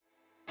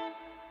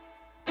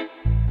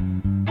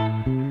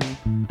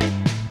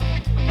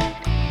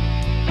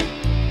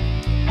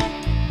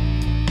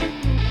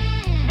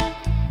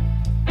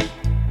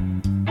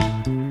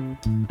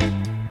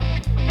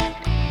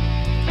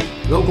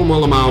Welkom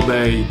allemaal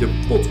bij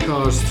de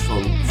podcast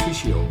van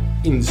Physio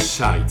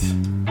Insight.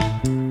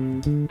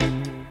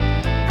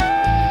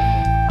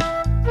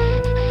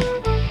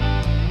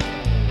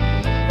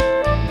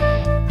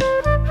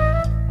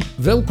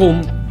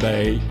 Welkom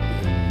bij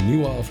een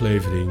nieuwe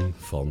aflevering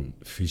van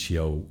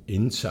Physio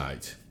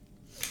Insight.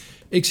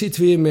 Ik zit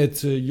weer met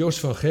Jos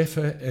van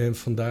Geffen en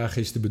vandaag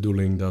is de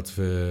bedoeling dat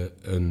we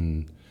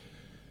een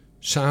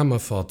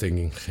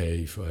samenvatting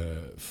geven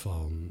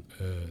van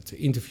het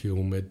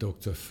interview met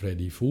dokter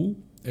Freddy Voel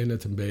en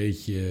het een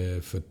beetje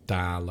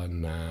vertalen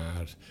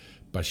naar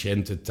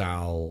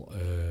patiëntentaal.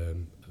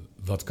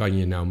 Wat kan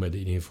je nou met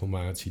de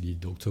informatie die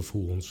dokter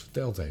Voel ons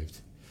verteld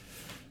heeft?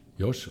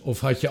 Jos, of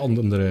had je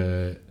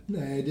andere...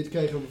 Nee, dit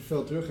kregen we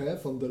veel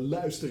terug van de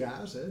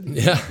luisteraars. Hè,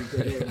 die ja.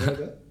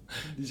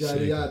 Die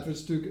zeiden,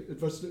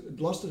 het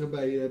lastige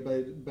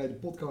bij de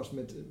podcast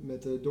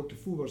met dokter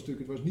Voel was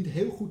natuurlijk, het was niet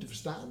heel goed te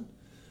verstaan.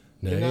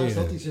 Nee, daarnaast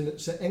had hij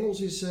zijn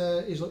Engels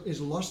is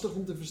lastig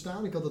om te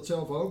verstaan. Ik had dat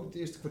zelf ook. Het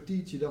eerste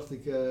kwartiertje dacht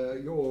ik,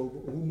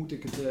 hoe moet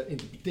ik het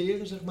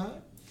interpreteren, zeg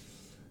maar.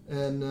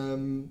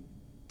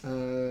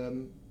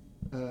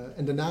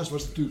 En daarnaast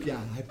was het natuurlijk,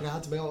 hij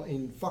praatte wel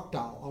in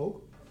vaktaal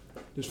ook.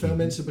 Dus veel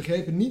mensen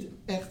begrepen niet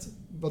echt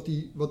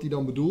wat hij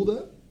dan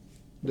bedoelde.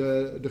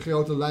 De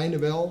grote lijnen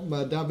wel,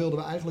 maar daar wilden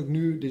we eigenlijk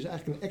nu... Dit is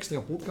eigenlijk een extra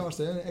podcast,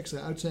 een extra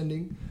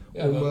uitzending...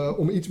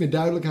 om iets meer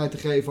duidelijkheid te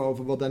geven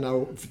over wat daar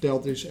nou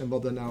verteld is... en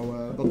wat we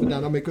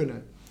daar nou mee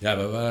kunnen. Ja,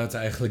 we waren het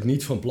eigenlijk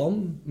niet van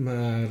plan,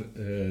 maar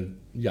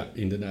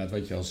inderdaad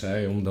wat je al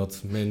zei...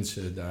 omdat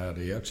mensen daar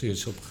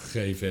reacties op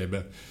gegeven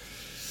hebben...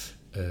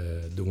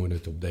 doen we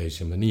het op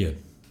deze manier.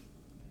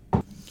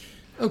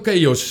 Oké,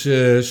 Jos,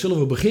 zullen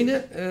we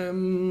beginnen?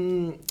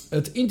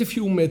 Het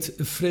interview met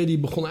Freddy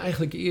begon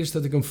eigenlijk eerst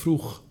dat ik hem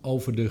vroeg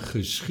over de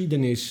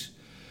geschiedenis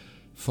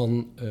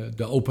van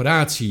de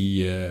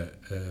operatie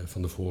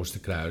van de voorste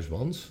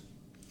kruisband.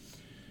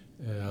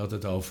 Hij had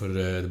het over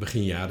de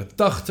begin jaren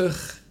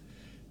 80.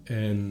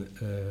 En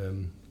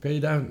kan je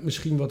daar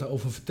misschien wat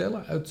over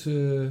vertellen uit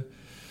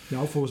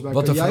nou, volgens mij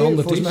wat er veranderd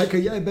is? Volgens mij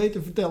kan jij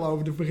beter vertellen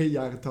over de begin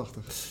jaren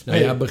 80.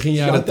 Nou begin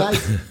jaren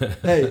 80.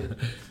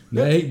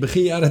 Nee,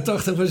 begin jaren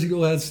 80 was ik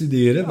nog aan het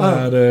studeren.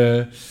 Maar,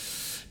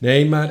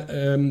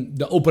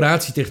 de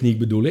operatietechniek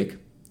bedoel ik.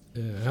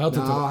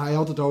 Hij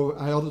had het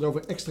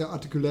over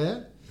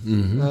extra-articulair.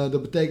 Mm-hmm.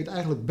 Dat betekent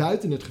eigenlijk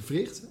buiten het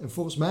gewricht. En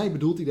volgens mij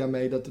bedoelt hij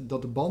daarmee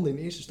dat de banden in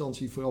eerste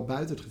instantie vooral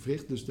buiten het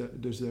gewricht...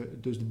 Dus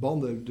de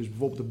banden, dus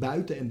bijvoorbeeld de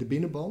buiten- en de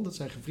binnenband... dat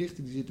zijn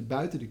gewrichten die zitten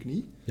buiten de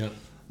knie. Ja.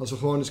 Als we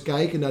gewoon eens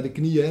kijken naar de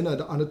knieën, naar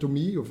de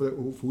anatomie...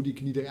 of hoe die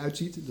knie eruit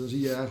ziet... dan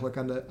zie je eigenlijk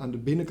aan de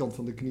binnenkant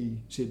van de knie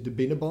zit de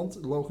binnenband,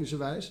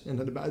 logischerwijs. En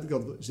aan de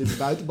buitenkant zit de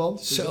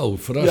buitenband. Zo,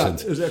 verrassend.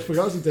 Ja, dat is echt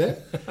verrassend, hè?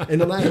 En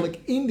dan eigenlijk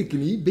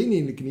binnen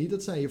in de knie...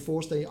 dat zijn je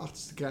voorste en je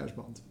achterste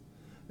kruisband.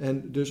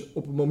 En dus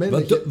op het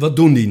moment wat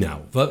doen die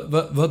nou?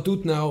 Wat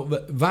doet nou...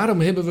 Waarom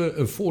hebben we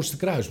een voorste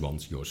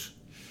kruisband, Jos?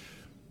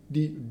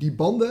 Die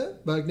banden,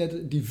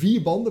 die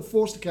 4 banden,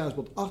 voorste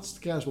kruisband, achterste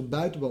kruisband,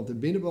 buitenband en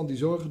binnenband, die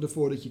zorgen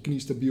ervoor dat je knie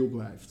stabiel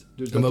blijft.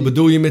 Dus en wat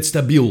bedoel je met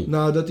stabiel?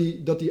 Nou,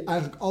 dat die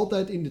eigenlijk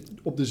altijd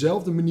op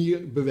dezelfde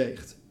manier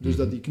beweegt. Dus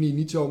dat die knie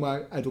niet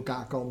zomaar uit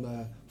elkaar kan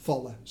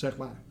vallen, zeg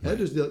maar. Nee.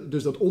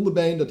 Dus dat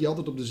onderbeen, dat die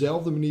altijd op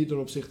dezelfde manier ten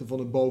opzichte van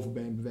het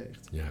bovenbeen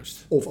beweegt.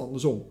 Juist. Of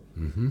andersom.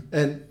 Mm-hmm.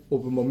 En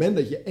op het moment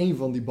dat je 1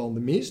 van die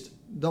banden mist,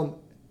 dan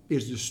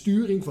is de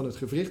sturing van het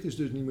gewricht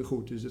dus niet meer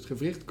goed. Dus het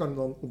gewricht kan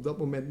dan op dat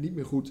moment niet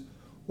meer goed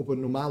op een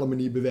normale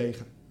manier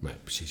bewegen. Nee,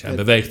 precies. Hij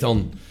beweegt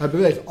dan... Hij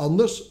beweegt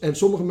anders. En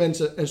sommige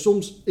mensen... En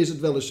soms is het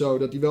wel eens zo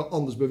dat hij wel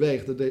anders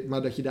beweegt,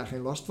 maar dat je daar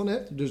geen last van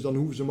hebt. Dus dan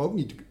hoeven ze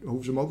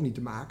hem ook niet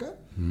te maken.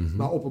 Mm-hmm.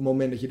 Maar op het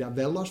moment dat je daar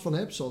wel last van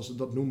hebt, zoals ze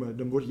dat noemen,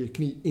 dan wordt je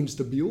knie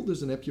instabiel. Dus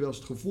dan heb je wel eens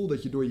het gevoel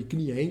dat je door je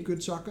knie heen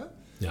kunt zakken.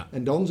 Ja.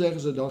 En dan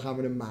zeggen ze, dan gaan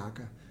we hem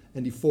maken.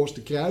 En die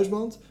voorste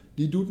kruisband...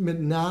 Die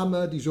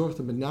zorgt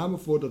er met name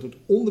voor dat het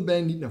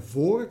onderbeen niet naar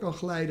voren kan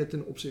glijden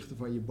ten opzichte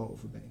van je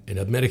bovenbeen. En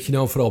dat merk je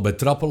nou vooral bij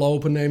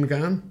trappenlopen, neem ik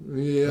aan?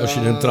 Ja, als je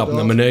een trap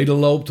naar beneden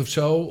loopt of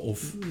zo?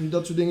 Of...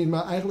 Dat soort dingen,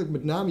 maar eigenlijk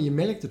met name, je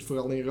merkt het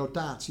vooral in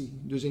rotatie.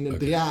 Dus in het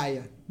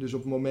draaien. Dus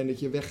op het moment dat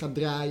je weg gaat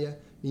draaien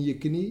in je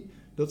knie,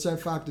 dat zijn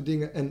vaak de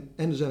dingen. En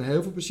er zijn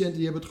heel veel patiënten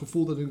die hebben het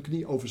gevoel dat hun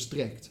knie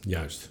overstrekt.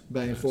 Juist.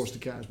 Bij een voorste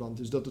kruisband.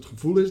 Dus dat het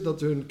gevoel is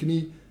dat hun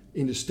knie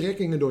in de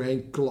strekkingen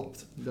doorheen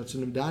klapt. Dat ze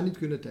hem daar niet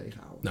kunnen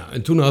tegenhouden. Nou,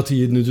 en toen had hij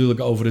het natuurlijk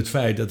over het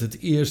feit dat het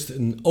eerst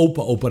een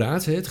open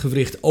operatie, het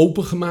gewricht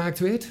open gemaakt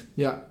werd.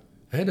 Ja.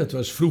 Dat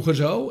was vroeger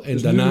zo. En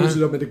dus daarna... nu doen ze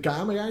dat met een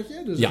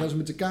cameraatje. Dus dan gaan ze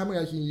met een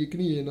cameraatje in je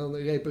knieën en dan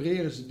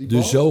repareren ze die bal.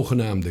 De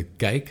zogenaamde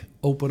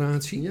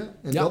kijkoperatie. Ja,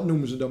 en dat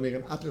noemen ze dan weer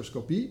een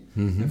arthroscopie.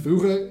 Mm-hmm. En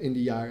vroeger, in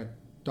de jaren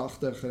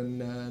 80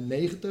 en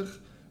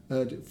 90,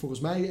 volgens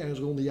mij ergens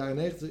rond de jaren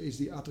 90 is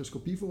die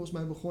arthroscopie volgens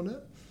mij begonnen.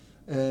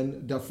 En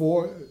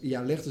daarvoor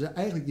legden ze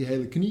eigenlijk die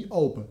hele knie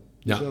open.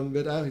 Dus dan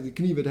werd eigenlijk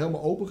de knie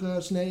helemaal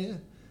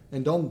opengesneden.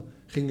 En dan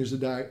gingen ze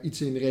daar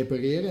iets in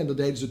repareren. En dat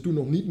deden ze toen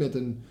nog niet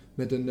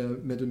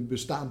met een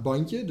bestaand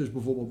bandje. Dus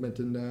bijvoorbeeld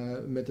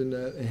met een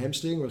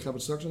hamstring. Daar gaan we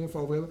het straks nog even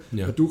over hebben.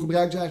 Ja. Maar toen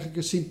gebruikten ze eigenlijk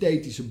een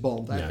synthetische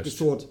band. Eigenlijk een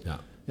soort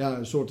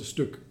een soort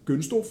stuk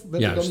kunststof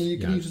werd er dan in je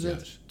knie gezet.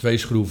 Juist. 2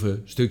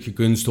 schroeven, stukje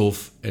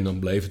kunststof en dan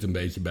bleef het een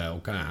beetje bij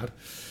elkaar.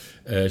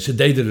 Ze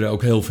deden er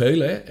ook heel veel.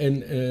 Hè?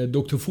 En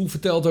dokter Voel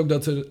vertelt ook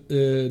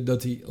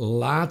dat hij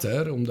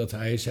later, omdat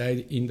hij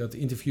zei in dat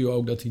interview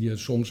ook dat hij er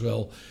soms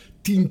wel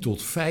 10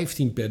 tot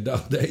 15 per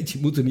dag deed. Je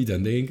moet er niet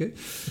aan denken.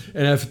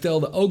 En hij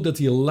vertelde ook dat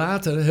hij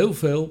later heel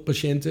veel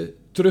patiënten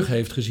terug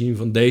heeft gezien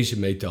van deze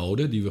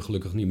methode, die we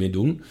gelukkig niet meer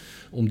doen,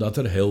 omdat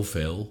er heel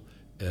veel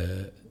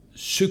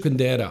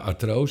secundaire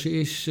artrose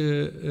is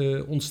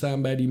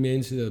ontstaan bij die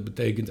mensen. Dat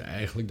betekent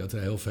eigenlijk dat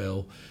er heel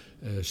veel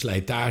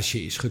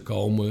slijtage is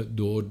gekomen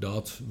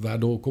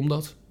waardoor komt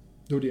dat?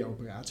 Door die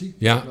operatie.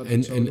 Ja,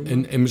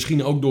 en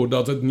misschien ook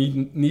doordat het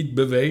niet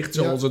beweegt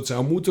zoals het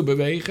zou moeten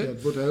bewegen. Ja,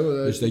 het wordt heel,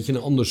 dus dat je een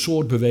ander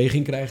soort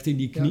beweging krijgt in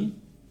die knie. Ja.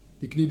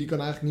 Die knie die kan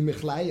eigenlijk niet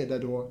meer glijden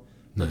daardoor.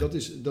 Nee.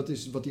 Dat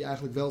is wat hij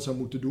eigenlijk wel zou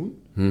moeten doen.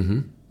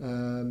 Mm-hmm.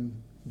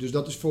 Dus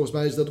dat is volgens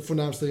mij de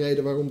voornaamste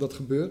reden waarom dat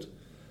gebeurt.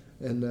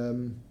 En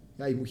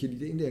je moet je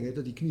niet indenken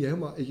dat die knie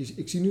helemaal...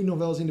 Ik zie nu nog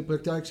wel eens in de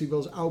praktijk, wel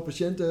eens oude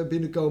patiënten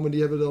binnenkomen.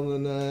 Die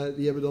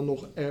hebben dan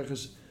nog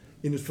ergens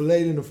in het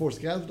verleden een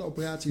voorste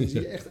kruisbandoperatie. Dan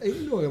zie je echt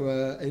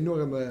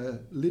enorme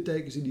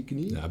littekens in die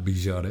knie. Ja,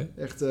 bizar hè?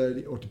 Echt,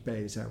 die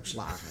orthopeden zijn ook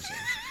slagers.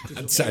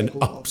 Het zijn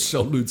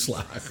absoluut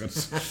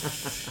slagers.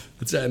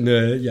 Het zijn,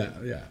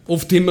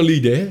 of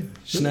timmerlieden hè?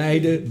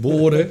 Snijden,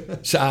 boren,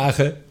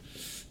 zagen.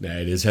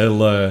 Nee, dit is heel...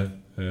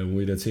 hoe moet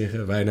je dat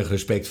zeggen? Weinig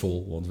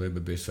respectvol. Want we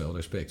hebben best veel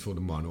respect voor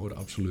de man hoor,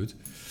 absoluut.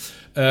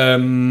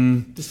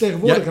 Het is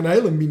tegenwoordig een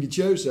hele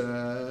minutieuze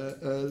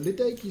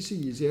littekens zie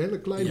je. Je ziet hele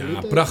kleine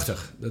littekens. Ja,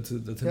 prachtig. Dat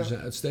hebben ze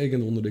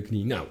uitstekend onder de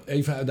knie. Nou,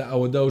 even uit de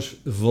oude doos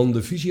van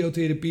de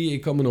fysiotherapie.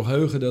 Ik kan me nog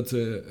heugen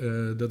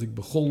dat ik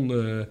begon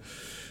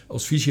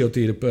als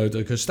fysiotherapeut.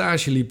 Dat ik een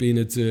stage liep in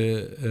het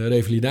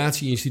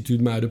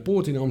Revalidatieinstituut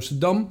Muiderpoort in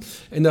Amsterdam.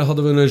 En daar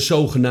hadden we een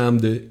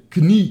zogenaamde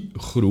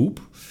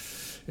kniegroep.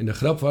 En de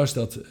grap was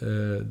dat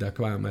daar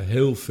kwamen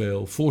heel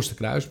veel voorste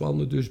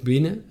kruisbanden dus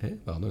binnen. Hè.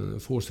 We hadden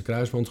een voorste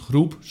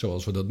kruisbandgroep,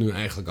 zoals we dat nu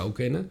eigenlijk ook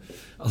kennen.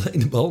 Alleen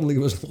de behandeling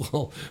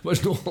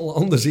was nogal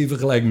anders in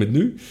vergelijking met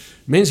nu.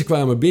 Mensen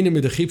kwamen binnen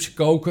met een gipsen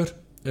koker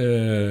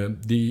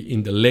die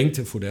in de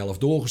lengte voor de helft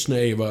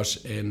doorgesneden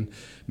was. En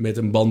met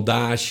een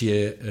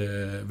bandage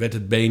werd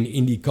het been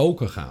in die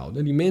koker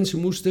gehouden. Die mensen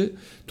moesten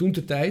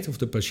toentertijd, of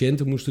de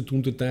patiënten moesten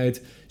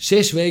toentertijd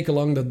 6 weken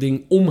lang dat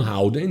ding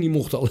omhouden. En die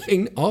mochten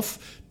alleen af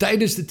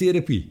tijdens de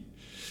therapie.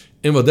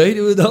 En wat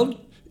deden we dan?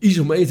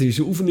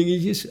 Isometrische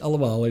oefeningetjes,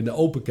 allemaal in de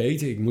open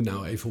keten. Ik moet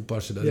nou even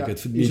oppassen dat ik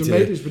het niet...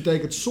 Isometrisch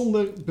betekent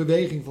zonder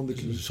beweging van de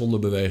knie. Zonder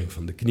beweging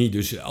van de knie.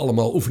 Dus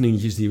allemaal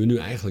oefeningetjes die we nu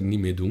eigenlijk niet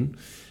meer doen.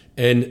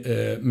 En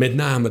met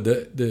name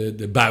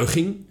de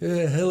buiging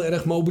heel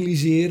erg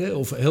mobiliseren.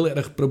 Of heel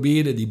erg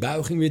proberen die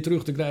buiging weer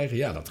terug te krijgen.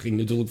 Ja, dat ging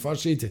natuurlijk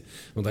vastzitten.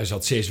 Want hij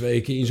zat 6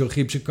 weken in zo'n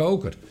gipsen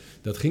koker.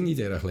 Dat ging niet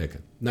erg lekker.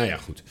 Nou ja,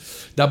 goed.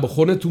 Daar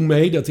begon het toen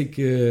mee dat ik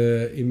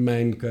in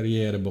mijn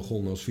carrière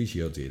begon als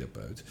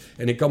fysiotherapeut.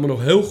 En ik kan me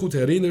nog heel goed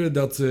herinneren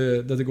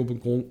dat ik op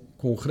een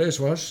congres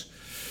was.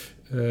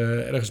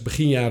 Ergens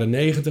begin jaren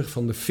 90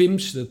 van de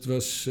FIMS.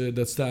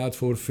 Dat staat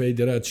voor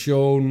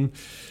Federation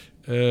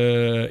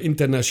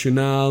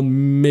Internationaal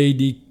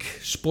Medic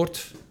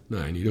Sport.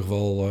 Nou, in ieder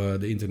geval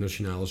de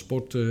internationale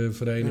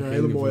sportvereniging. Een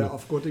hele mooie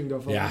afkorting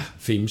daarvan. Ja,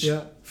 FIMS.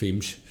 Ja.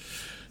 FIMS.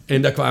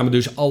 En daar kwamen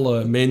dus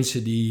alle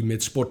mensen die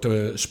met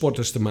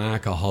sporters te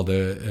maken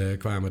hadden,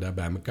 kwamen daar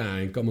bij elkaar.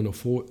 En ik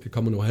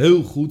kan me nog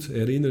heel goed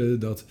herinneren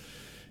dat,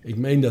 ik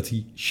meen dat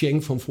hij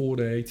Schenk van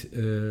voren heet,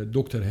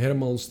 dokter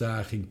Hermans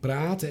daar ging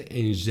praten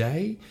en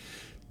zei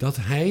dat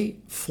hij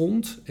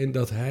vond en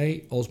dat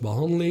hij als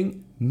behandeling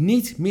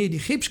niet meer die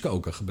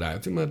gipskoker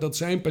gebruikte, maar dat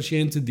zijn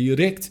patiënten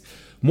direct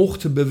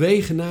mochten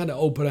bewegen na de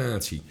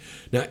operatie.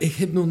 Nou, ik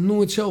heb nog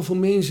nooit zoveel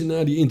mensen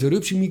naar die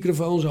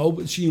interruptiemicrofoons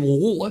zien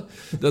hollen.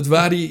 Dat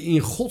waar hij in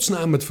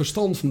godsnaam het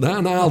verstand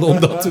vandaan haalde om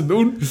dat te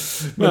doen.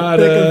 Maar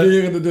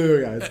weer in de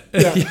deur uit.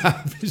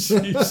 Ja,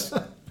 precies.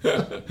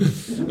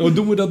 Hoe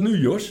doen we dat nu,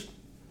 Jos?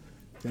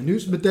 Ja, nu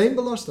is het meteen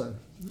belasten.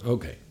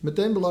 Oké.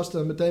 Meteen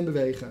belasten, meteen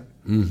bewegen.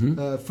 Mm-hmm.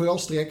 Vooral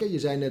strekken. Je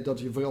zei net dat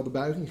je vooral de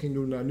buiging ging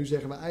doen. Nou, nu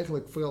zeggen we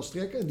eigenlijk vooral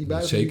strekken. Die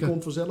buiging die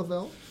komt vanzelf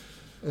wel.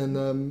 En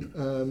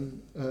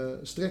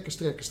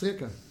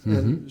strekken.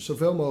 Mm-hmm. En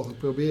zoveel mogelijk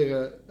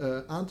proberen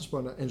aan te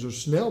spannen. En zo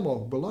snel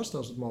mogelijk belasten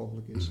als het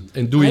mogelijk is. Mm-hmm.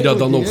 En doe je dat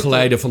dan op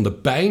geleide van de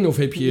pijn? Of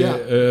heb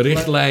je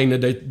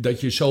richtlijnen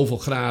dat je zoveel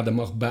graden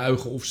mag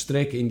buigen of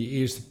strekken in die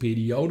eerste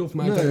periode? Of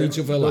maakt dat niet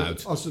zoveel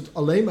uit? Als het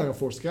alleen maar een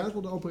voorste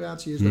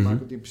kruisbandoperatie is, dan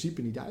maakt het in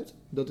principe niet uit.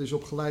 Dat is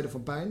op geleide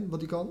van pijn wat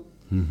hij kan.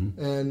 Mm-hmm.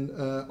 En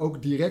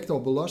ook direct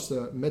al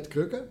belasten met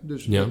krukken.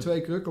 Dus met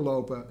 2 krukken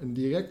lopen en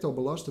direct al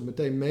belasten,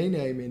 meteen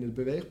meenemen in het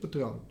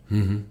beweegpatroon.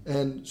 Mm-hmm.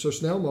 En zo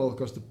snel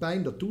mogelijk als de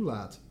pijn dat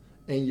toelaat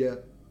en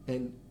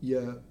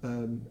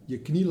je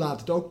knie laat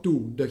het ook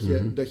toe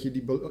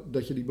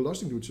dat je die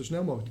belasting doet, zo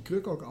snel mogelijk die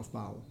kruk ook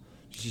afbouwen.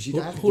 Dus je ziet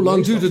eigenlijk Hoe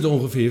lang duurt het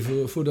ongeveer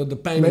voordat de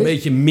pijn een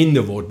beetje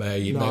minder wordt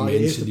bij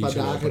mensen die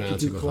zo'n operatie hebben gehad? heb je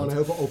natuurlijk gewoon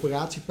heel veel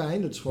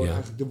operatiepijn. Dat is gewoon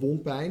eigenlijk de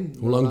wondpijn.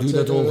 Hoe lang duurt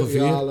dat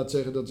ongeveer? Ja, laat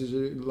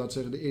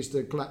zeggen de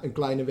eerste een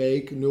kleine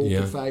week, 0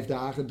 tot 5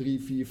 dagen,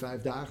 3, 4,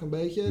 5 dagen een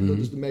beetje. Mm-hmm. Dat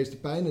is de meeste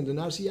pijn. En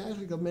daarna zie je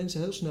eigenlijk dat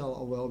mensen heel snel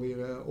al wel weer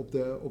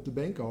op de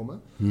been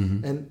komen.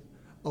 Mm-hmm. En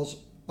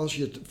als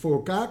je het voor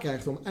elkaar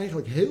krijgt om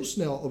eigenlijk heel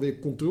snel alweer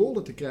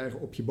controle te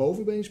krijgen op je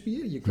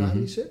bovenbeenspier, je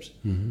quadriceps,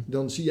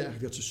 dan zie je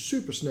eigenlijk dat ze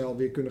supersnel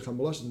weer kunnen gaan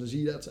belasten. Dan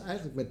zie je dat ze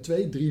eigenlijk met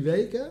 2-3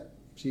 weken,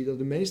 zie je dat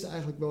de meesten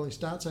eigenlijk wel in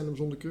staat zijn om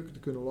zonder krukken te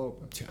kunnen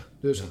lopen. Tja,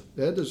 dus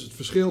het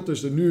verschil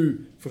tussen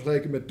nu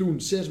vergeleken met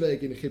toen 6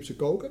 weken in de gipsen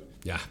koker.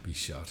 Ja,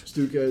 bizar.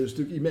 Dat is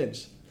natuurlijk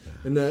immens.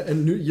 Ja.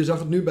 En nu, je zag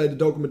het nu bij de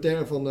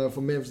documentaire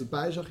van Memphis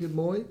Depay, zag je het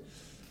mooi.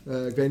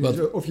 Ik weet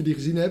niet of je die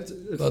gezien hebt.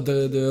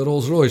 De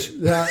Rolls Royce.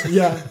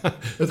 Ja.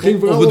 Het ging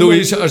vooral of bedoel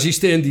je zijn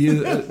assistent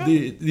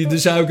die de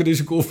suiker in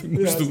zijn koffie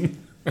moest doen?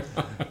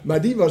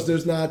 Maar die was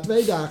dus na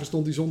 2 dagen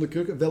stond hij zonder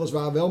krukken.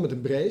 Weliswaar wel met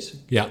een brace.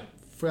 Ja.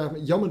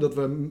 Jammer dat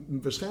we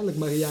waarschijnlijk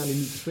Mariani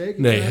niet te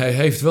spreken krijgen. Hij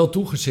heeft wel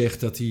toegezegd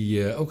dat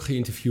hij ook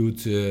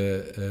geïnterviewd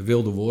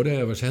wilde worden.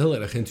 Hij was heel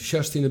erg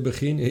enthousiast in het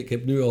begin. Ik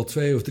heb nu al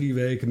 2 of 3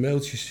 weken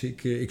mailtjes.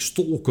 Ik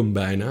stalk hem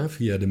bijna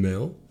via de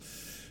mail.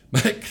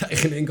 Maar ik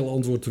krijg geen enkel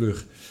antwoord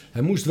terug.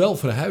 Hij moest wel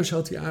verhuizen,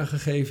 had hij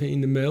aangegeven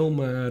in de mail.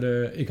 Maar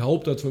ik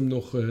hoop dat we hem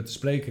nog te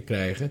spreken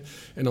krijgen.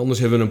 En anders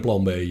hebben we een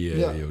plan B,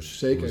 Jos.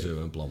 Zeker. Anders hebben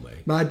we een plan B.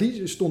 Maar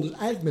die stond dus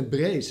eigenlijk met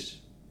brace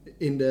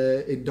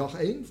in dag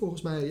 1,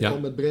 volgens mij. Al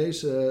met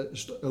brace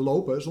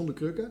lopen, zonder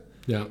krukken.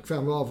 Ja. Ik vraag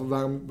me wel af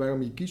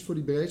waarom je kiest voor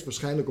die brace.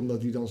 Waarschijnlijk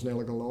omdat hij dan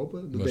sneller kan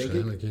lopen. Dat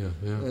waarschijnlijk, denk ik.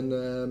 Ja.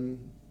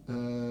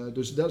 En,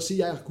 dus daar zie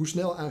je eigenlijk hoe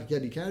snel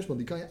eigenlijk die kruisband,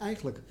 die kan je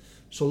eigenlijk,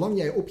 zolang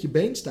jij op je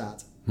been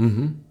staat,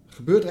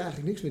 gebeurt er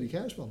eigenlijk niks met die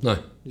kruisband. Nee.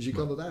 Dus je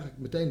kan dat eigenlijk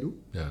meteen doen.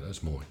 Ja, dat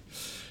is mooi.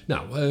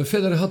 Nou,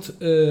 verder had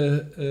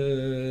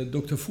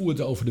Dr. Voer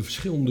het over de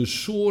verschillende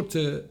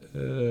soorten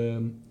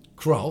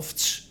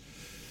crafts.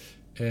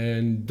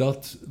 En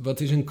wat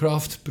is een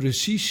craft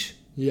precies?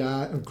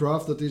 Ja, een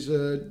craft, dat is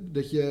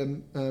dat je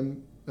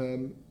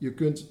je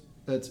kunt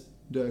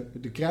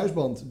de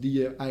kruisband die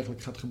je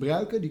eigenlijk gaat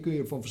gebruiken, die kun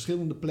je van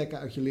verschillende plekken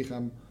uit je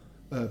lichaam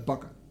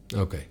pakken.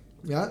 Oké.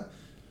 Ja.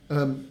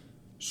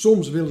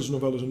 Soms willen ze nog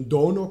wel eens een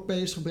donor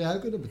pace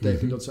gebruiken. Dat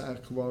betekent dat ze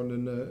eigenlijk gewoon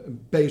een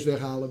pace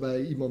weghalen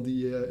bij iemand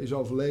die is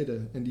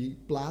overleden. En die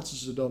plaatsen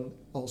ze dan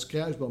als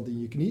kruisband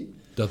in je knie.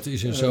 Dat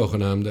is een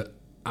zogenaamde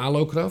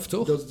allokraft,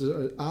 toch? Dat is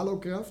de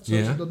allokraft,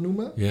 zoals ze dat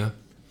noemen. Ja.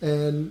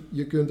 En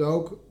je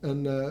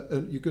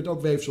kunt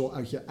ook weefsel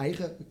uit je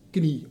eigen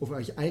knie of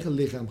uit je eigen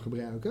lichaam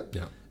gebruiken.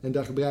 Ja. En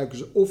daar gebruiken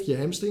ze of je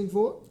hamstring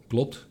voor.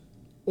 Klopt.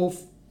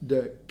 Of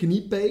de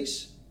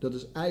kniepace. Dat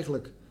is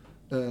eigenlijk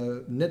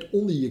net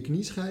onder je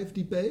knieschijf,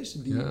 die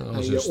pace. Die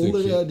als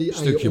een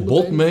stukje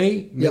bot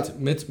mee,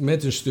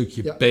 met een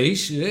stukje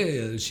pace.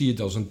 Hè. Zie je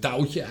het als een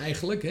touwtje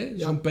eigenlijk, hè,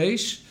 zo'n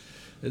pace.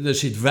 Er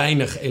zit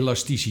weinig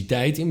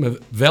elasticiteit in, maar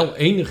wel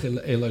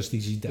enige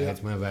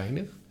elasticiteit, maar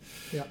weinig.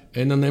 Ja.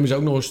 En dan nemen ze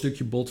ook nog een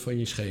stukje bot van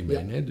je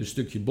scheenbeen. Ja. Hè? Dus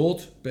stukje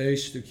bot, pace,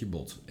 stukje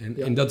bot.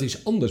 En dat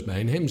is anders bij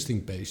een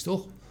hamstring pace,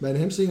 toch? Bij een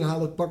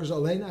hamstring pakken ze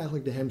alleen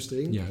eigenlijk de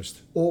hamstring.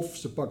 Juist. Of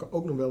ze pakken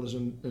ook nog wel eens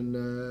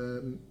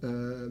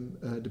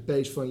de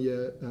pace van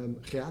je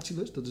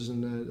gratialus. Dat is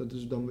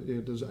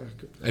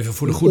eigenlijk... Even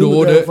voor de goede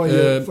orde...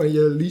 Van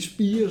je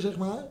liesspier, zeg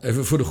maar.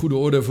 Even voor de goede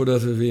orde,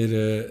 voordat we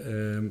weer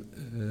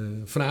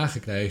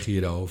vragen krijgen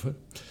hierover.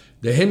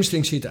 De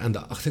hamstring zit aan de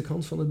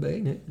achterkant van het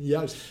been. Hè?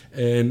 Juist.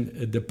 En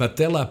de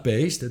patella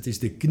pace, dat is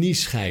de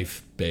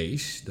knieschijf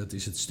pace. Dat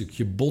is het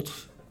stukje bot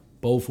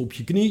bovenop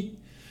je knie.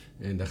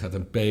 En daar gaat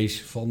een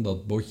pace van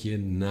dat botje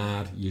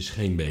naar je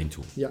scheenbeen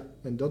toe. Ja,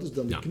 en dat is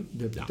dan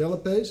de patella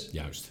pace.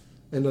 Juist.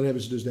 En dan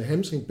hebben ze dus de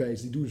hamstring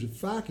pace. Die doen ze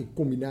vaak in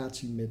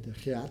combinatie met de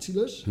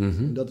gratialus.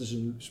 Mm-hmm. En dat is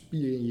een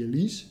spier in je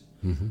lies.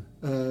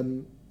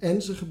 Mm-hmm.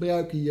 En ze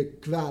gebruiken je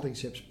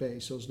quadriceps pace,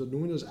 zoals ze dat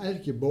noemen. Dat is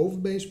eigenlijk je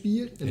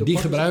bovenbeenspier. En die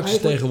gebruiken ze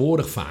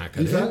tegenwoordig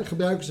vaker. Die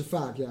gebruiken ze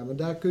vaak, ja. Maar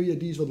daar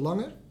die is wat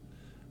langer.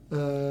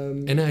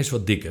 En hij is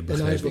wat dikker, begrijp ik.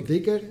 En hij is wat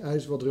dikker. Hij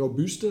is wat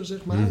robuuster,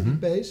 zeg maar, die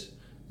pace.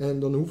 En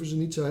dan hoeven ze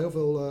niet zo heel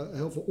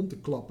veel om te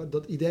klappen.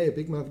 Dat idee heb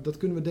ik. Maar dat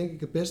kunnen we denk ik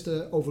het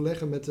beste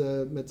overleggen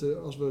met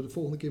als we de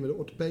volgende keer met de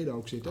orthopeden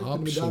ook zitten.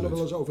 Absoluut. Kunnen we daar nog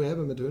wel eens over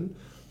hebben met hun.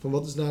 Van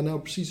wat is daar nou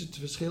precies het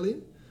verschil in?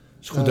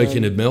 Het is goed dat je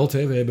het meldt.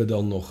 Hè. We hebben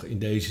dan nog in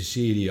deze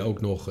serie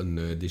ook nog een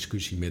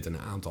discussie met een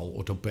aantal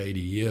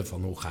orthopeden hier.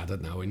 Van hoe gaat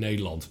het nou in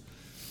Nederland?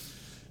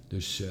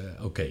 Dus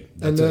oké.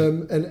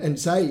 En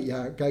zij,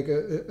 ja, kijk,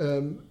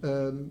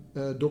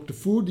 Dr.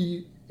 Voer,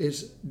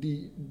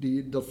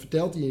 dat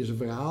vertelt hij in zijn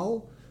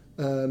verhaal.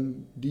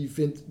 Die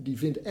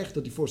vindt echt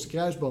dat die voorste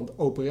kruisband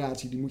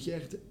operatie, die moet je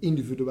echt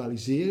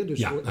individualiseren. Dus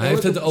ja, hij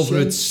heeft het over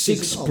het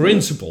 6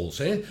 principles.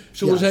 Hè?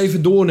 Zullen we eens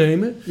even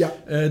doornemen? Ja.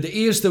 De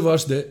eerste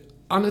was de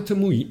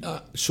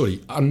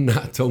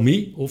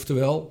anatomie,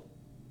 oftewel...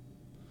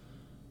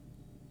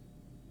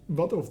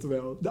 Wat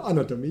oftewel? De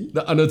anatomie?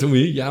 De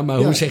anatomie, ja,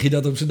 maar hoe zeg je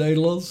dat op zijn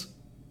Nederlands?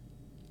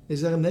 Is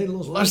daar een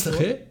Nederlands woord lastig,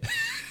 voor? Hè?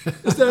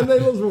 Is daar een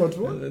Nederlands woord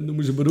voor?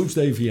 Noemen ze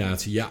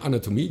beroepsdeviatie. Ja,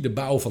 anatomie, de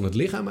bouw van het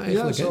lichaam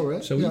eigenlijk. Ja, zo,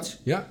 hè? Zoiets.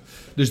 Ja.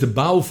 Dus de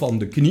bouw van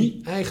de knie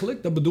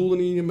eigenlijk, dat bedoelde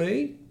hij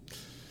ermee.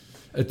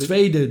 Het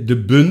tweede,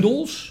 de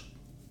bundels.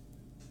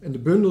 En de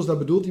bundels, daar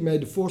bedoelt hij mee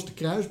de voorste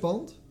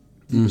kruisband.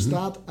 Die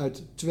bestaat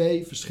uit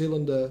 2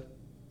 verschillende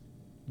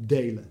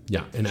delen.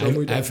 Ja, en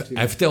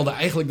hij vertelde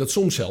eigenlijk dat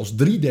soms zelfs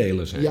 3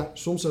 delen zijn. Ja,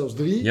 soms zelfs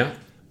 3. Ja.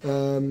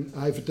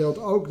 Hij vertelt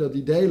ook dat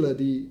die delen,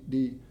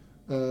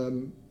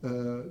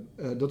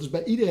 dat is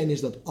bij iedereen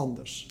is dat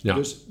anders.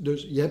 Ja.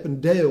 Dus je hebt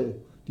een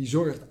deel die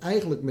zorgt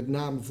eigenlijk met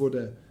name voor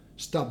de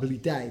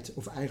stabiliteit.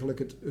 Of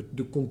eigenlijk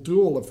de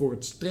controle voor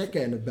het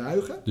strekken en het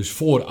buigen. Dus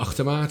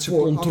voor-achterwaartse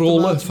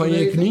controle van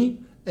je knie.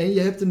 En je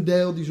hebt een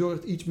deel die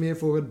zorgt iets meer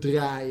voor het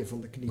draaien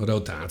van de knie.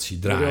 Rotatie,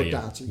 draaien.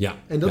 Rotatie.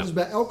 Ja. En dat is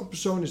bij elke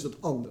persoon is dat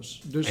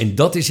anders. Dus en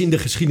dat is in de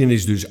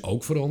geschiedenis dus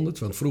ook veranderd.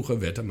 Want vroeger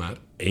werd er maar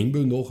 1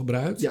 bundel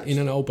gebruikt in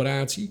een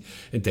operatie.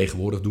 En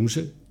tegenwoordig doen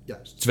ze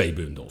 2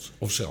 bundels.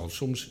 Of zelfs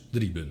soms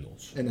 3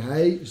 bundels. En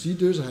hij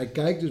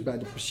kijkt dus bij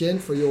de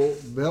patiënt van joh,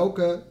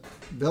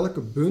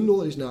 welke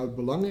bundel is nou het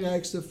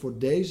belangrijkste voor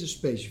deze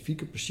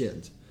specifieke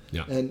patiënt.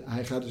 Ja. En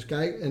hij gaat dus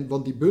kijken,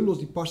 want die bundels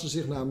die passen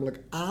zich namelijk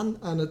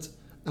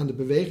aan de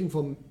beweging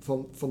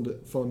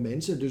van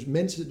mensen. Dus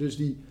mensen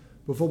die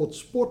bijvoorbeeld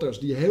sporters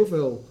die heel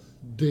veel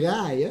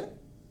draaien,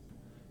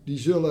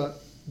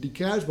 die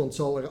kruisband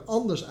zal er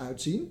anders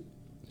uitzien.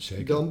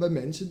 Zeker. Dan bij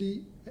mensen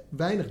die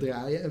weinig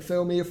draaien en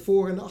veel meer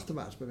voor- en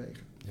achterwaarts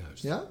bewegen.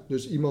 Juist. Ja?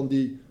 Dus iemand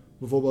die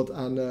bijvoorbeeld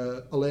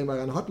alleen maar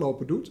aan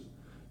hardlopen doet,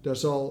 daar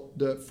zal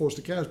de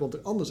voorste kruisband er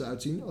anders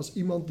uitzien als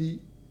iemand die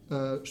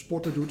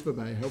sporten doet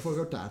waarbij heel veel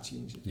rotatie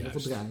in zit, heel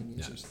veel draaiing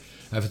in zit.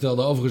 Hij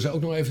vertelde overigens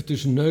ook nog even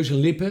tussen neus en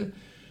lippen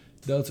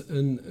dat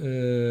een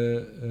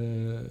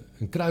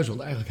kruisband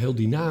eigenlijk heel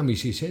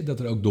dynamisch is. Hè? Dat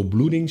er ook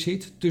doorbloeding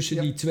zit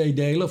tussen die 2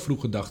 delen.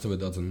 Vroeger dachten we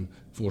dat een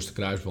voorste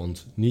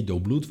kruisband niet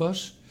doorbloed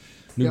was.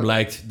 Nu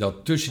blijkt dat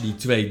tussen die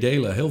 2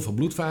 delen heel veel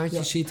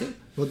bloedvaatjes zitten.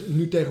 Want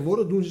nu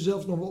tegenwoordig doen ze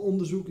zelfs nog wel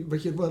onderzoek.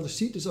 Wat je wel eens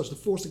ziet is als de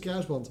voorste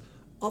kruisband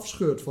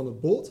afscheurt van het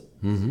bot,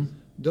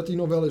 dat hij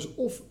nog wel eens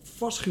of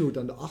vastgroeit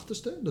aan de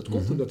achterste. Dat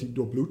komt omdat hij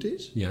doorbloed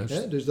is. Juist.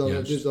 Hè? Dus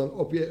dan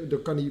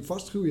kan hij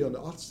vastgroeien aan de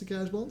achterste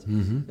kruisband.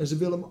 En ze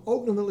willen hem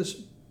ook nog wel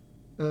eens,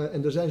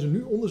 en daar zijn ze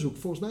nu onderzoek,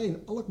 volgens mij in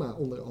Alkmaar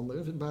onder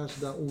andere, waar ze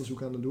daar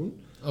onderzoek aan het doen.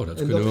 Oh,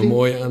 dat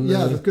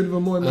kunnen we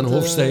mooi aan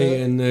Hofstee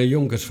en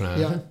Jonkers vragen.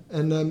 Ja,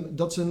 en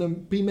dat ze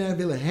hem primair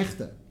willen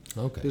hechten.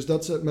 Okay. Dus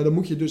maar dan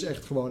moet je dus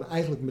echt gewoon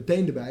eigenlijk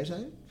meteen erbij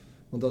zijn.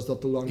 Want als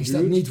dat te lang duurt... Is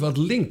dat niet wat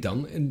linkt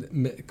dan?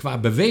 Qua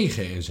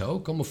bewegen en zo?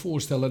 Ik kan me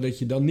voorstellen dat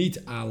je dan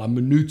niet à la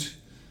minuut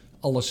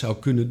alles zou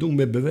kunnen doen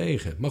met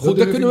bewegen. Maar goed,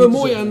 dat kunnen we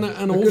mooi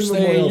aan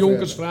Hofstee en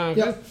Jonkers vragen.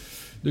 Ja.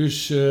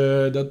 Dus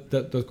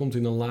dat komt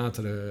in een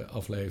latere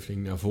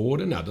aflevering naar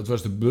voren. Nou, dat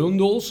was de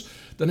bundels.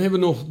 Dan hebben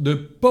we nog de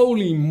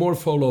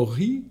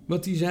polymorfologie,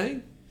 wat die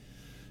zei.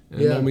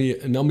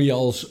 En nam je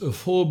als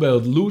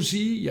voorbeeld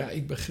Lucy. Ja,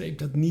 ik begreep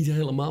dat niet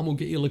helemaal, moet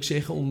ik eerlijk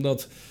zeggen.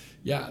 Omdat,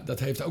 dat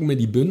heeft ook met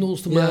die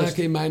bundels te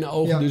maken in mijn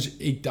ogen. Ja. Dus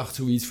ik dacht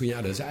zoiets van,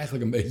 dat is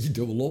eigenlijk een beetje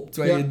dubbelop,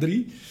 2 en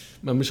 3.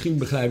 Maar misschien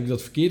begrijp ik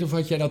dat verkeerd, of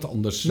had jij dat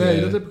anders?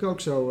 Nee, dat heb ik ook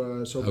zo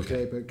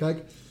begrepen.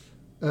 Kijk,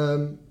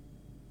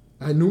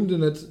 hij noemde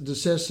het de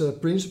 6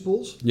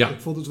 principles. Ja. Ik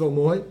vond het wel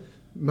mooi.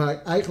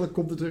 Maar eigenlijk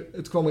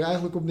het kwam er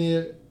eigenlijk op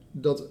neer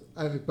dat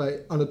eigenlijk bij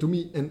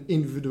anatomie en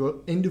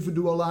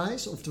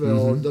individualize,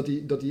 oftewel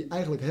dat hij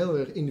eigenlijk heel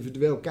erg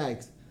individueel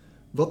kijkt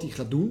wat hij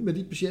gaat doen met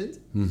die patiënt.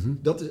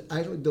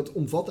 Dat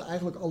omvatte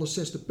eigenlijk alle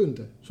 6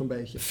 punten, zo'n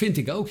beetje. Vind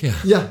ik ook,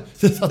 ja.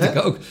 Dat had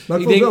ik ook. Maar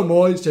ik vond het wel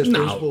mooi, 6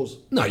 principles.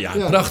 Nou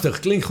ja, prachtig.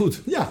 Klinkt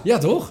goed. Ja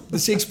toch? De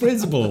 6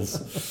 principles.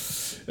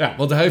 Ja,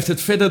 want hij heeft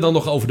het verder dan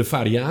nog over de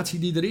variatie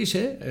die er is.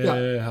 Hè?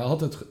 Hij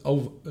had het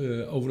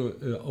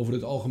over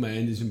het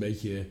algemeen. Het is een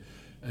beetje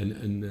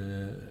een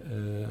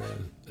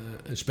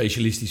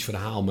specialistisch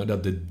verhaal, maar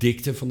dat de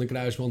dikte van de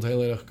kruisband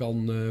heel erg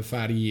kan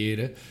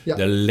variëren. Ja.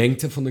 De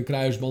lengte van de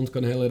kruisband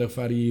kan heel erg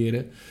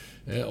variëren.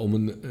 Om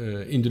een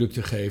indruk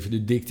te geven,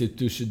 de dikte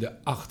tussen de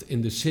 8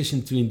 en de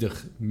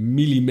 26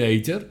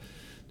 millimeter.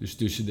 Dus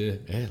tussen de,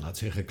 laat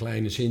zeggen,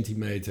 kleine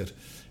centimeter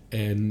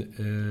en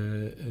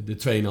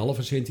de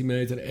 2,5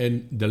 centimeter.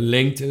 En de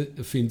lengte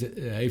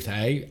heeft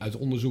hij uit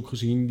onderzoek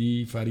gezien,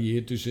 die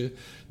varieert tussen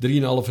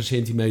 3,5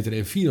 centimeter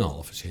en 4,5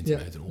 centimeter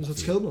ongeveer. Dus dat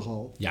scheelt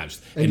nogal.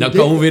 Juist. En dan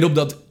komen we weer op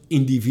dat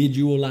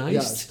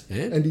individualized.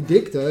 Hè? En die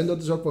dikte, en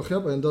dat is ook wel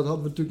grappig, en dat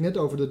hadden we natuurlijk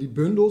net over, dat die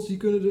bundels, die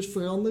kunnen dus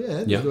veranderen.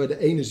 Hè? Dus bij de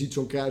ene ziet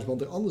zo'n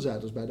kruisband er anders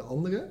uit dan bij de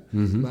andere.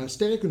 Maar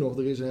sterker nog,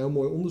 er is een heel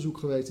mooi onderzoek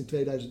geweest in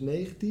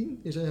 2019.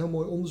 Is er een heel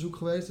mooi onderzoek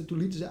geweest. En toen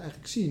lieten ze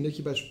eigenlijk zien dat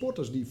je bij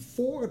sporters die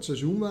voor het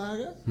seizoen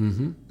waren,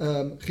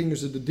 gingen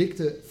ze de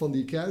dikte van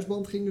die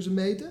kruisband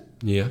meten.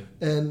 Ja.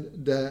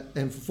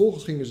 En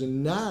vervolgens gingen ze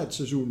na het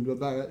seizoen, dat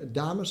waren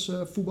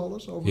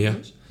damesvoetballers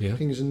overigens,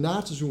 gingen ze na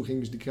het seizoen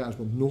die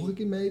kruisband nog een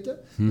keer meten.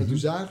 En toen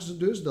zagen ze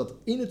dus dat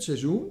in het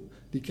seizoen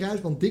die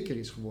kruisband dikker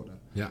is geworden.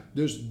 Ja.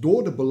 Dus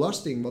door de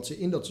belasting wat ze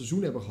in dat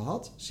seizoen hebben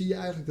gehad, zie je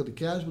eigenlijk dat de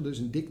kruisband dus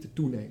in dikte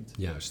toeneemt.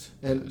 Juist.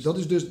 En juist.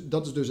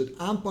 Dat is dus het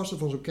aanpassen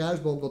van zo'n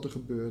kruisband wat er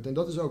gebeurt. En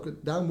dat is ook,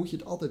 daarom moet je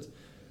het altijd,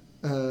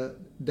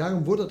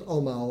 daarom wordt het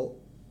allemaal,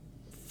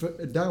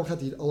 daarom gaat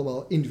hij het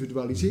allemaal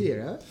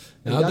individualiseren. Hè?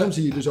 En daarom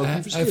zie je dus ook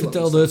die verschillen. Hij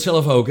vertelde het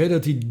zelf ook, hè,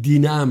 dat hij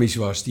dynamisch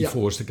was, die Ja.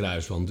 voorste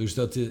kruisband. Dus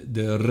dat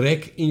de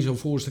rek in zo'n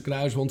voorste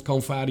kruisband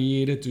kan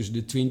variëren tussen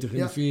de 20 en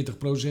de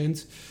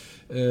 40%.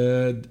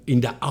 In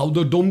de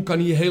ouderdom kan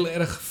hij heel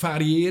erg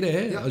variëren. Hè?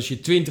 Ja. Als je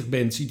 20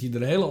 bent, ziet hij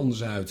er heel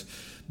anders uit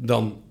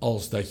dan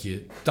als dat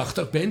je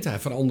 80 bent. Hij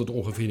verandert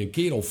ongeveer een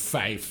keer of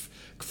 5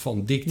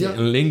 van dikte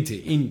en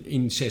lengte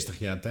in 60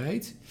 jaar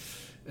tijd.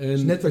 Dat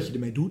is net wat je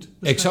ermee doet.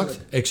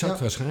 Exact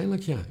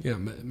waarschijnlijk, ja.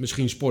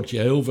 Misschien sport je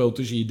heel veel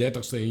tussen je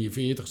 30ste en je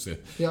 40ste.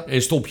 Ja.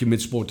 En stop je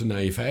met sporten na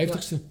je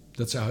 50ste. Ja.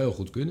 Dat zou heel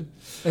goed kunnen.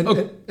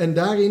 En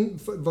daarin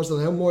was dan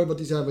heel mooi wat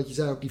hij zei. Want je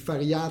zei ook die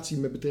variatie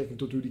met betrekking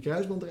tot hoe die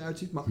kruisband eruit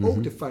ziet. Maar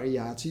ook de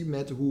variatie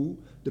met hoe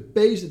de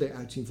pezen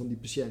eruit zien van die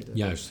patiënten.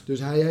 Juist. Dus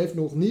hij heeft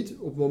nog niet,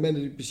 op het moment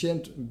dat die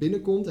patiënt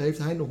binnenkomt, heeft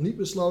hij nog niet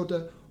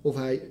besloten of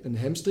hij een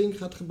hamstring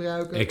gaat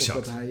gebruiken. Exact.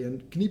 Of dat hij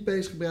een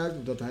kniepees gebruikt.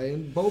 Of dat hij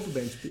een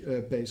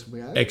bovenbeenpees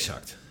gebruikt.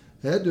 Exact.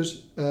 Hè,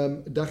 dus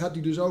daar gaat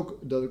hij dus ook,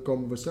 daar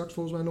komen we straks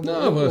volgens mij nog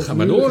ga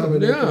maar door.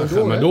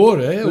 Ga maar door.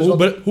 Hè.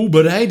 Dus hoe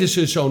bereiden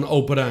ze zo'n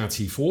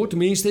operatie voor?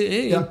 Tenminste,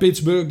 in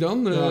Pittsburgh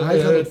dan.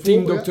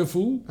 Team Dr.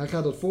 Fu. Hij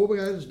gaat dat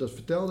voorbereiden, dus dat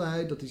vertelde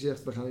hij. Dat hij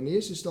zegt, we gaan in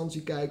eerste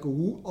instantie kijken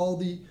hoe al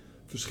die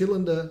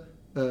verschillende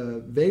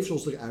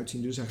weefsels eruit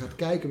zien. Dus hij gaat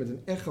kijken met een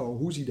echo,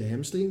 hoe ziet de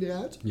hamstring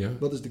eruit? Ja.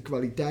 Wat is de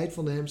kwaliteit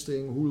van de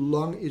hamstring? Hoe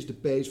lang is de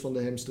pees van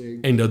de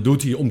hamstring? En dat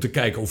doet hij om te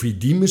kijken of hij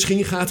die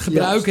misschien gaat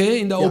gebruiken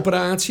in de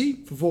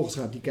operatie. Vervolgens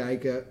gaat hij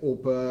kijken hoe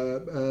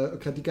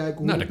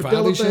de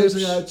patellapees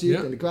eruit ziet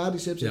en de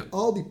quadriceps. En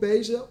al die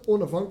pezen,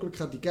 onafhankelijk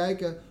gaat hij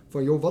kijken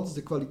van, joh, wat is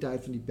de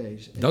kwaliteit van die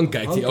pees? En dan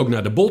kijkt hij ook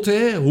naar de botten.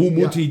 Hè? Hoe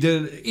moet hij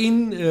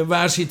erin?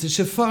 Waar zitten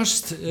ze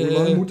vast? Hoe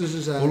lang moeten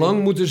ze zijn? Hoe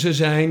lang moeten ze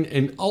zijn?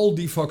 En al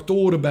die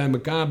factoren bij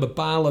elkaar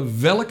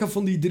bepalen welke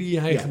van die 3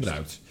 hij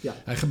gebruikt. Ja.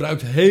 Hij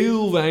gebruikt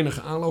heel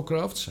weinig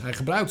alocrafts. Hij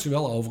gebruikt ze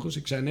wel overigens.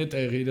 Ik zei net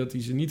tegen je dat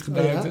hij ze niet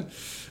gebruikte. Oh, ja?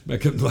 Maar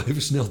ik heb nog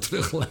even snel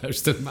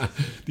teruggeluisterd. Maar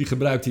die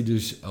gebruikt hij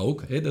dus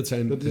ook. Hè? Dat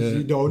zijn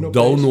die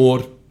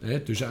donor,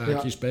 tussen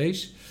haakjes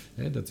pees.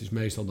 Dat is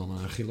meestal dan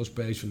een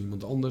Achillespees van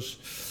iemand anders.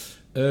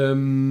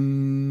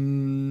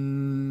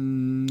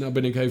 Nou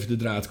ben ik even de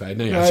draad kwijt.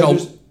 Nou ja,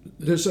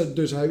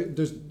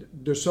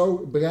 dus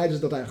zo bereiden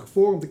ze dat eigenlijk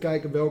voor om te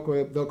kijken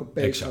welke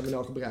pees gaan we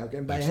nou gebruiken.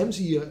 En bij hem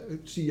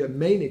zie je,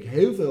 meen ik,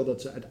 heel veel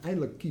dat ze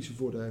uiteindelijk kiezen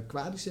voor de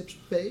quadriceps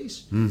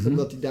pees.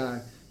 Omdat hij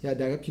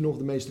daar heb je nog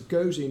de meeste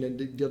keuze in.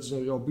 En dat is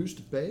een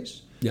robuuste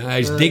pees. Ja, hij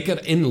is dikker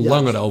en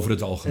langer over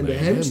het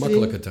algemeen.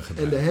 Makkelijker te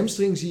gebruiken. En de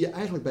hamstring zie je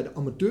eigenlijk bij de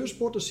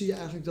amateursporters zie je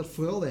eigenlijk dat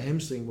vooral de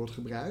hamstring wordt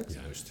gebruikt.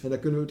 Juist. En daar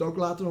kunnen we het ook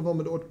later nog wel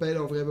met de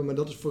orthopeden over hebben. Maar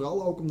dat is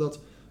vooral ook omdat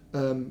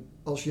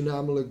als je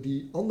namelijk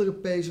die andere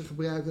pezen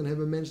gebruikt, dan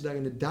hebben mensen daar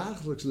in het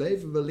dagelijks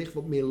leven wellicht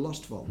wat meer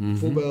last van.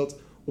 Bijvoorbeeld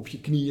op je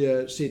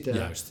knieën zitten.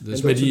 Juist,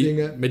 dus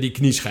met die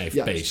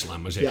knieschijfpees,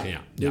 laat maar zeggen.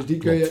 Ja. Dus die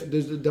kun je,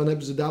 dus dan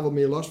hebben ze daar wat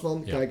meer last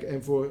van. Ja. Kijk,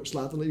 en voor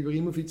Zlatan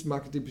Ibrahimovic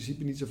maakt het in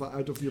principe niet zoveel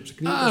uit of hij op zijn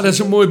knieën dat is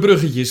een mooi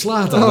bruggetje.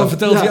 Zlatan, daar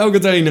vertelt hij ook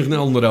het een en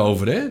ander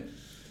over, hè?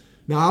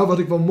 Nou, wat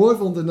ik wel mooi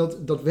vond, en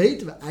dat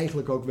weten we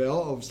eigenlijk ook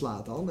wel over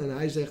Zlatan. En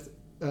hij zegt,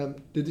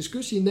 de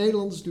discussie in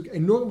Nederland is natuurlijk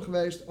enorm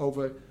geweest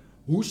over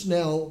hoe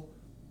snel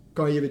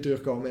kan je weer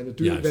terugkomen. En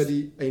natuurlijk werd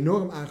hij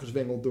enorm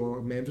aangezwengeld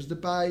door Memphis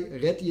Depay.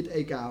 Redt hij het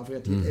EK of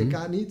redt hij het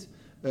EK niet?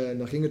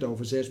 Dan ging het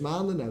over 6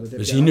 maanden. Nou, dat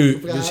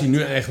we zien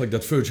nu eigenlijk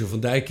dat Virgil van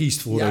Dijk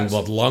kiest voor een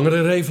wat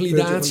langere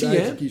revalidatie. Virgil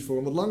van Dijk kiest voor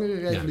een wat langere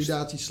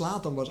revalidatie.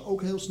 Zlatan was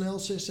ook heel snel,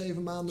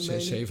 6-7 maanden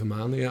mee. 6-7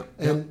 maanden, ja.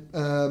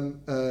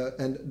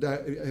 En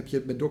daar heb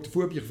je met Dr.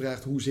 Fu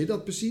gevraagd, hoe zit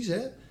dat precies, hè?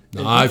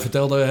 Nou, hij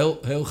vertelde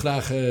heel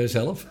graag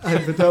zelf.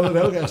 Hij vertelde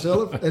het heel graag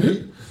zelf.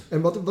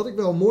 En wat ik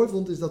wel mooi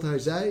vond, is dat hij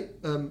zei,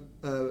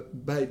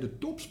 bij de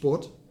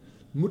topsport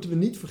moeten we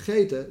niet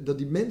vergeten dat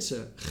die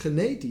mensen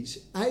genetisch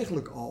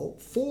eigenlijk al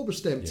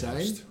voorbestemd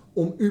zijn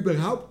om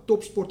überhaupt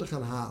topsport te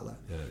gaan halen.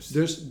 Juist.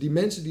 Dus die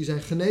mensen die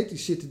zijn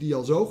genetisch zitten die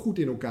al zo goed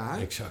in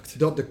elkaar,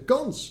 dat de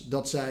kans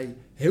dat zij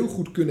heel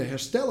goed kunnen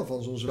herstellen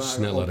van zo'n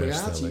zware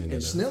operatie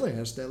en sneller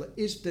herstellen,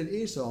 is ten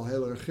eerste al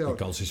heel erg groot.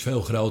 De kans is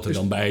veel groter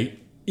dan bij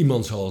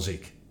iemand zoals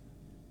ik.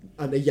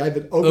 Nee, jij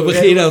bent ook we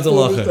beginnen nou te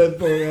lachen.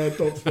 Voor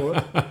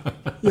topsport.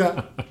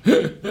 Ja.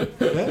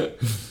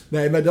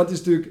 Nee, maar dat is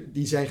natuurlijk,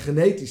 die zijn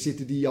genetisch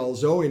zitten die al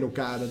zo in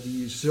elkaar dat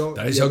die zo.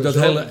 Daar is ook dat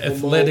hele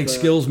athletic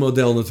skills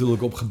model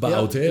natuurlijk op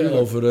gebouwd, hè?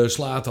 Over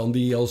Zlatan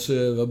die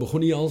we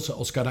begon hij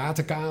als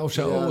karateka of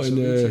zo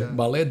en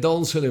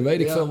balletdanser en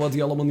weet ik veel wat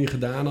hij allemaal niet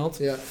gedaan had.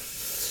 Ja.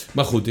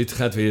 Maar goed, dit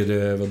gaat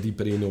weer wat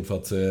dieper in op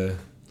wat.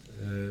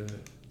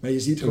 Maar je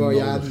ziet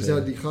gewoon,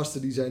 die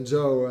gasten die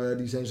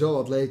zijn zo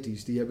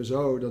atletisch. Die hebben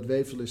zo, dat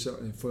weefsel is zo.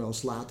 En vooral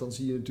Zlatan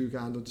zie je natuurlijk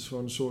aan, dat is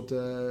gewoon een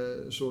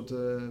soort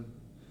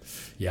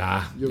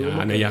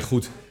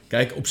goed.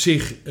 Kijk, op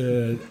zich,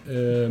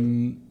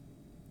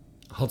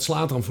 had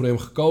Zlatan voor hem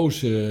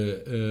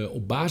gekozen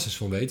op basis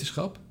van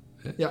wetenschap.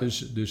 Hè? Ja.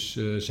 Dus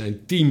zijn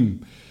team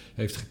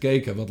heeft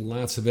gekeken wat de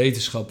laatste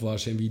wetenschap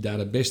was en wie daar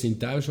het best in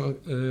thuis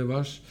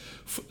was.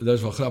 Dat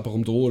is wel grappig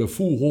om te horen.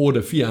 Fou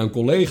hoorde via een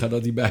collega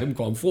dat hij bij hem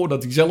kwam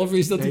voordat hij zelf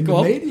wist dat hij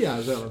kwam. In de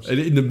media zelfs.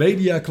 In de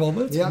media kwam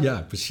het? Ja.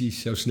 Ja,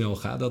 precies. Zo snel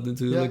gaat dat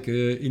natuurlijk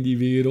in die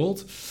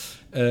wereld.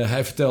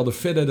 Hij vertelde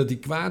verder dat hij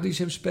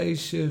quadriceps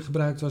space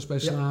gebruikt was bij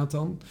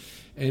Zlatan.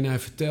 En hij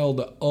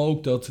vertelde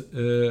ook dat...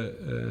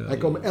 hij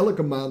kwam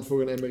elke maand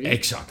voor een MRI.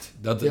 Exact.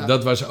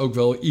 Dat was ook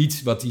wel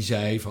iets wat hij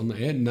zei. Van,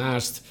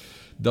 naast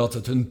dat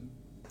het een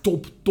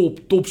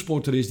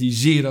topsporter is die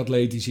zeer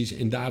atletisch is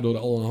en daardoor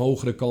al een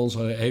hogere kans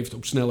heeft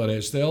op sneller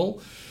herstel,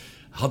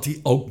 had hij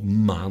ook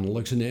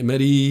maandelijks een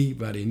MRI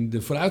waarin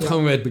de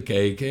vooruitgang werd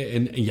bekeken.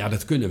 En ja,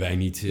 dat kunnen wij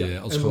niet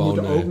als en we gewoon...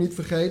 moeten ook niet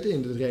vergeten,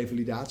 in het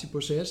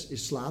revalidatieproces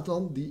is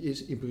Zlatan, die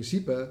is in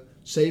principe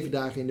 7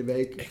 dagen in de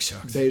week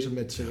bezig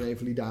met zijn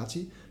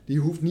revalidatie. Die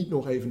hoeft niet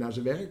nog even naar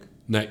zijn werk.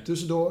 Nee.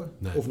 Tussendoor.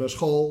 Nee. Of naar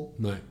school.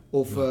 Nee.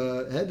 Of,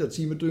 dat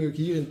zien we natuurlijk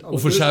hier in het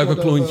of een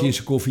suikerklontje in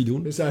zijn koffie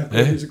doen. Een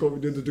suikerklontje in zijn koffie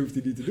doen, dat hoeft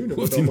hij niet te doen. Dat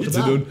hoeft hij niet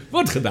te doen.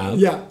 Wordt gedaan.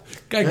 Ja.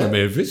 Kijk naar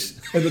Memphis.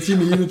 En dat zien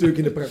we hier natuurlijk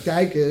in de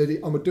praktijk.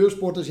 Die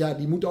amateursporters,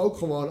 die moeten ook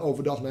gewoon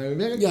overdag naar hun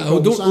werk. Ja,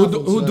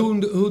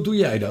 hoe doe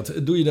jij dat?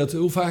 Doe je dat?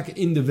 Hoe vaak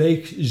in de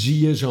week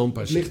zie je zo'n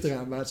patiënt? Het ligt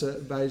eraan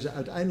waar je ze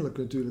uiteindelijk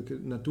natuurlijk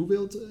naartoe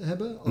wilt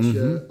hebben.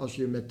 Als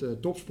je met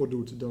topsport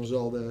doet, dan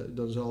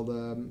zal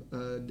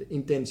de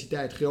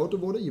intensiteit groter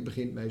worden. Je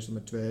begint meestal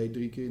met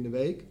 2-3 keer in de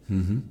week.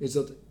 Is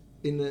dat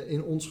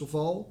in ons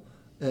geval.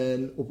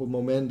 En op het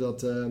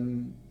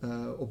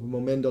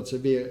moment dat ze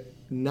weer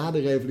na de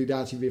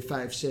revalidatie weer 5-6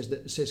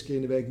 keer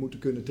in de week moeten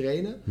kunnen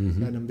trainen,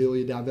 dan wil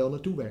je daar wel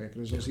naartoe werken.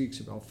 Dus dan zie ik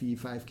ze wel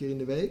 4-5 keer in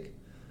de week.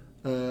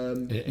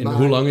 Maar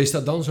hoe lang is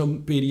dat dan,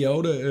 zo'n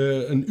periode?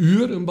 Een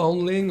uur, een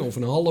behandeling? Of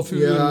een half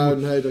uur? Ja,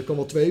 nee, dat kan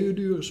wel 2 uur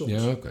duren soms.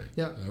 Ja,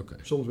 oké.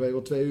 Soms ben je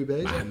wel 2 uur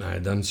bezig.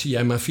 Maar dan zie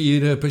jij maar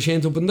 4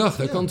 patiënten op een dag.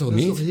 Dat kan toch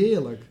niet? Dat is toch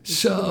heerlijk?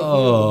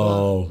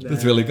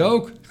 Dat wil ik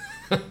ook.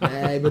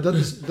 Nee, maar dat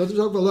is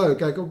ook wel leuk.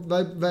 Kijk,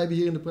 wij hebben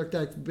hier in de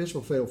praktijk best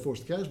wel veel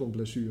forste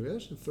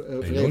kruisbandblessures,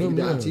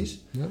 revalidaties.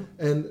 Ja.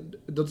 En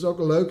dat is ook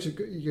wel leuk.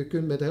 Je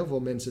kunt met heel veel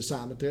mensen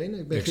samen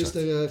trainen.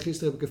 Gisteren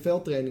heb ik een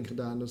veldtraining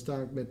gedaan. Dan sta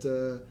ik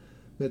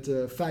met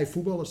 5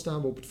 voetballers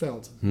staan we op het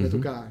veld met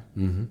elkaar.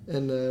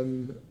 En,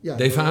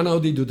 Defano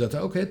die doet dat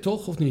ook, hè?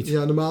 Toch? Of niet?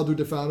 Ja, normaal doet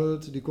Defano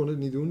het. Die kon het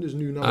niet doen. Dus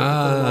nu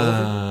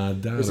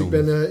daarom. Dus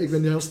ik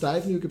ben heel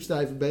stijf nu. Ik heb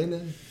stijve benen.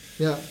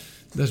 Ja.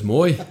 Dat is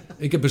mooi.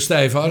 Ik heb een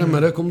stijve arm,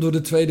 maar dat komt door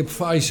de tweede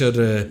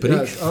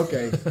Pfizer-prik.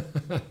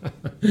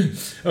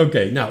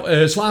 Oké,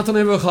 nou, Zlatan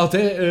hebben we gehad,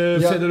 hè.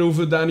 Verder hoeven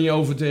we het daar niet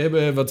over te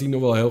hebben.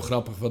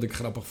 Wat ik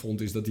grappig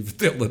vond, is dat hij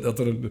vertelde dat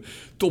er een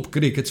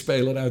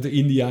top-cricketspeler uit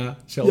India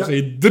zelfs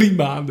in 3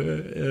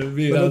 maanden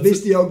weer... Maar dat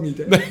wist hij ook niet,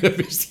 hè? Nee, dat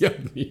wist hij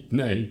ook niet.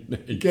 Nee.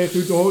 Ik kreeg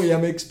toen te horen,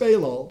 maar ik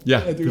speel al.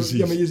 Ja, en toen, precies.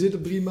 Ja, maar je zit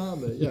op 3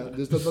 maanden. Ja,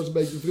 dus dat was een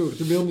beetje vroeg.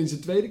 Toen wilde hij zijn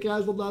tweede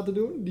kruisband laten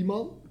doen, die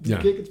man. Die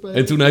cricketspeler.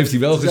 En toen heeft hij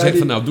wel gezegd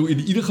van, nou, doe in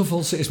ieder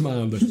geval 6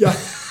 maanden. Ja.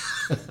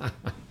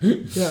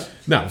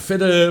 Nou,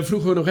 verder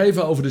vroegen we nog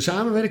even over de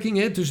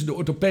samenwerking tussen de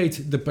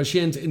orthopeed, de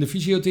patiënt en de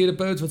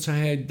fysiotherapeut. Wat zei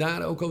hij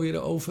daar ook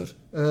alweer over?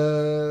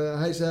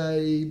 Hij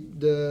zei,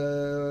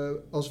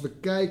 als we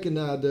kijken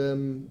naar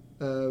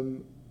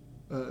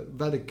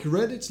waar de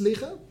credits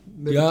liggen...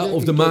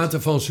 of de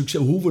mate van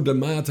succes, hoe wordt de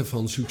mate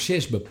van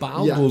succes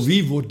bepaald? Ja, door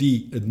wie wordt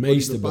die het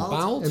meeste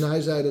bepaald? En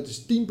hij zei dat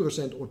is 10%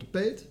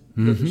 orthopeed,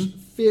 dat is 40%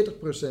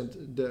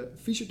 de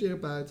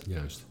fysiotherapeut.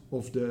 Juist.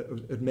 Of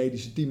het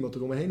medische team wat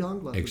er omheen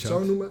hangt, laten we het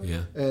zo noemen.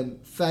 Ja. En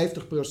 50%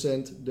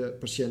 de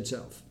patiënt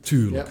zelf.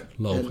 Tuurlijk,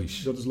 logisch.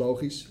 En dat is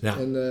logisch. Ja.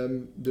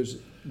 En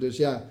dus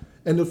ja,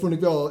 en dat vond ik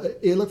wel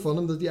eerlijk van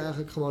hem, dat hij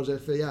eigenlijk gewoon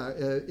zegt van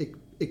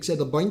ik zet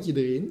dat bandje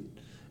erin.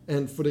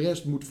 En voor de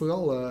rest moet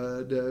vooral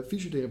de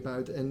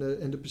fysiotherapeut en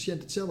de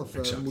patiënt het zelf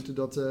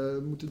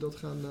moeten dat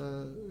gaan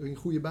in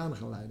goede banen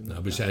gaan leiden.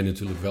 Nou, we zijn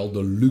natuurlijk wel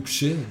de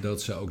luxe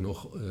dat ze ook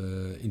nog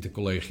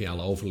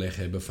intercollegiale overleg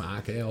hebben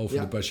vaak over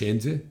de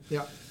patiënten.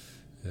 Ja.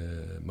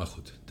 Maar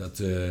goed,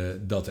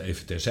 dat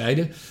even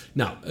terzijde.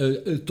 Nou,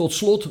 tot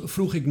slot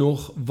vroeg ik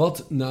nog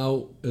wat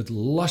nou het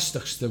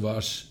lastigste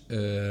was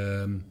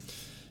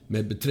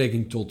met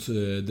betrekking tot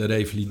de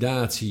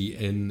revalidatie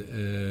en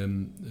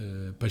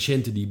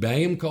patiënten die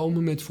bij hem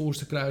komen met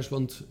voorste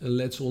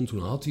kruisbandletsel. Toen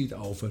had hij het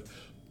over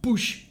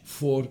push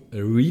for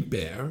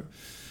repair.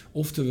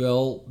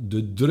 Oftewel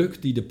de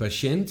druk die de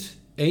patiënt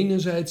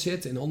enerzijds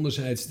zet en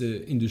anderzijds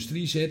de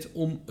industrie zet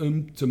om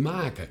hem te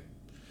maken.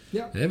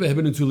 Ja. We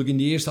hebben natuurlijk in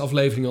de eerste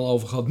aflevering al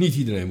over gehad, niet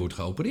iedereen wordt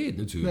geopereerd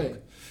natuurlijk.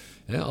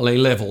 Nee. Alleen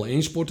level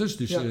 1 sporters,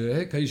 dus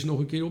kan je ze nog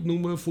een keer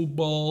opnoemen?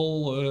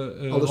 Voetbal,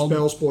 alle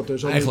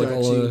spelsporten. Eigenlijk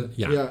alle,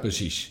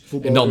 precies.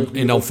 Voetbal,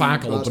 en dan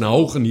vaak al op een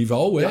hoger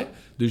niveau. Ja.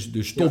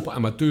 Dus top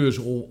amateurs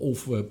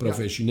of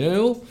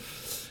professioneel.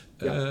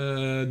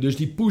 Ja. Dus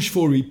die push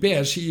for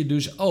repair zie je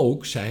dus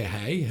ook, zei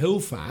hij, heel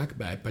vaak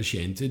bij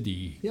patiënten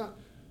die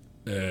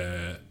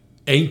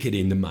 1 keer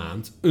in de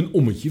maand een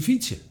ommetje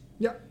fietsen.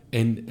 Ja.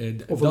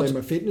 Of alleen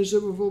maar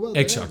fitnessen bijvoorbeeld.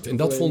 Exact, en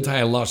dat vond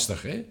hij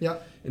lastig. Hè?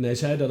 Ja. En hij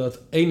zei dat het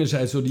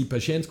enerzijds door die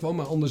patiënt kwam,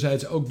 maar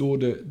anderzijds ook door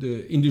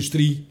de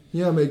industrie.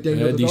 Ja, maar ik denk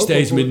dat die ook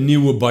steeds met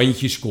nieuwe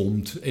bandjes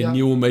komt en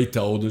nieuwe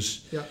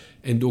methodes. Ja.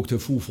 En dokter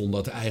Foe vond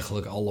dat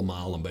eigenlijk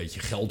allemaal een beetje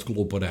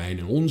geldklopperij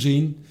en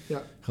onzin.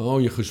 Ja.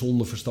 Gewoon je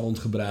gezonde verstand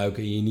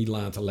gebruiken en je niet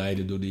laten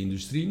leiden door de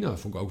industrie. Nou, dat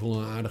vond ik ook wel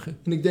een aardige.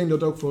 En ik denk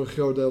dat ook voor een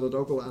groot deel dat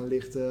ook wel aan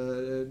ligt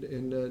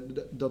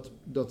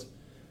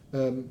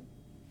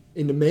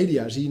in de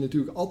media zie je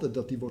natuurlijk altijd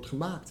dat die wordt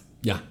gemaakt.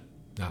 Ja,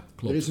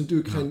 klopt. Er is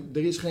natuurlijk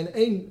geen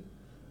één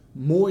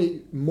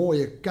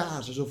mooie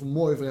casus of een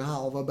mooi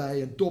verhaal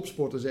waarbij een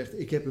topsporter zegt,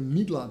 ik heb hem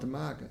niet laten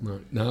maken.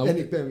 Nou, en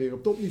ik ben weer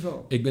op topniveau.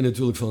 Ik ben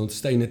natuurlijk van het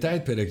stenen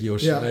tijdperk,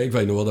 Jos. Ja. Ik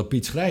weet nog wel dat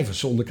Piet Schrijvers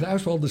zonder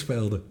kruisbanden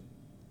speelde.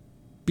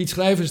 Piet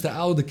Schrijvers, de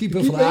oude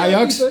keeper van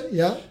Ajax.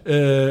 Ja.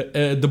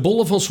 De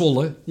bollen van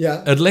Zwolle.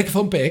 Ja. Het lek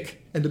van Peck.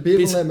 En de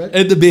beer van Lemmer.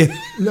 En de beer.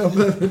 Nou,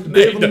 de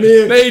beer van de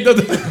meer.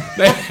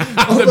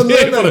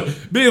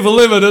 Beer van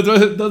Lemmer,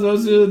 dat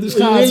was de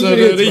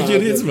schaatser. Rietje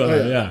Ritsma.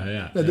 Oh,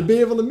 ja. De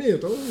beer van de meer,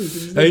 toch?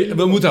 Hey,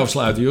 we moeten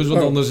afsluiten, Jos,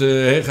 want anders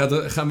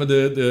gaan we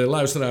de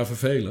luisteraar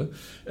vervelen.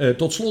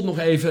 Tot slot nog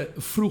even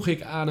vroeg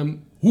ik aan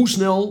hem, hoe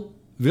snel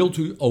wilt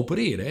u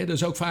opereren? Hè? Dat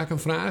is ook vaak een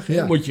vraag.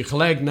 Ja. Moet je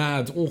gelijk na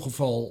het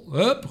ongeval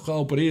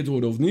geopereerd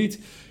worden of niet?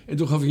 En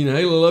toen gaf hij een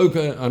hele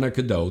leuke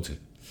anekdote.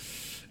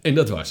 En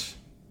dat was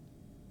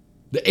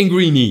de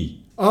angry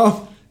knee. Oh,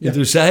 ja. En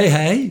toen zei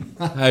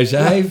hij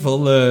zei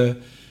van,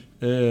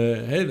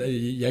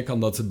 jij kan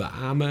dat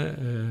beamen.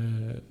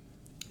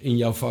 In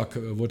jouw vak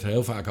wordt er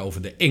heel vaak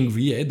over de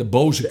angry, de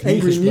boze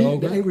knie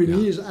gesproken. De angry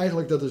knee is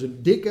eigenlijk, dat is een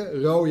dikke,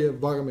 rode,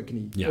 warme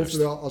knie. Juist.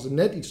 Oftewel, als er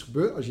net iets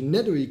gebeurt, als je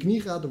net door je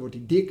knie gaat, dan wordt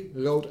die dik,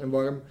 rood en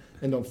warm.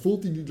 En dan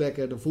voelt hij niet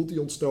lekker, dan voelt hij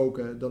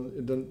ontstoken.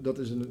 Dat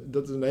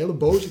is een hele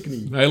boze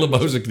knie. Een hele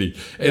boze knie.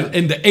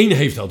 En de een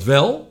heeft dat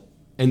wel,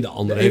 en de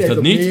ander heeft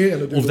dat niet.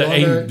 Of de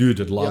een duurt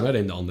het langer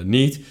en de ander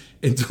niet.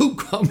 En toen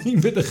kwam hij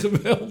met een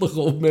geweldige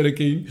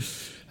opmerking.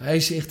 Hij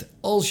zegt,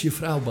 als je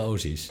vrouw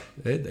boos is,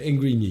 de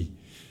angry knee,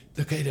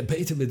 dan kan je dat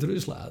beter met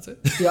rust laten.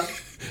 Ja.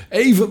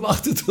 Even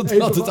wachten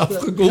totdat het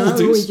afgekoeld is.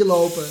 Een rondje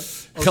lopen.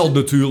 Geldt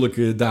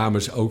natuurlijk,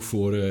 dames, ook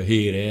voor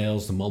heren.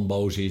 Als de man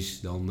boos is,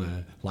 dan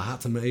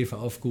laat hem even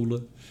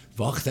afkoelen.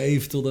 Wacht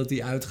even totdat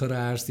hij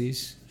uitgeraasd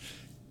is.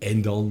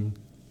 En dan...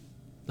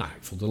 Nou,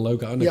 ik vond het een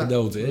leuke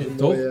anekdote, hè?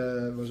 Toch?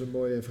 Was een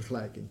mooie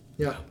vergelijking.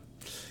 Ja.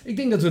 Ik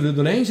denk dat we er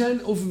doorheen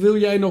zijn. Of wil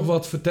jij nog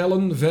wat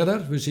vertellen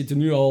verder? We zitten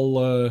nu al...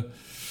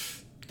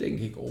 denk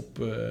ik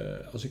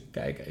als ik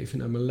kijk even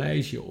naar mijn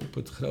lijstje, op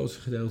het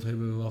grootste gedeelte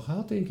hebben we wel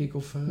gehad, denk ik.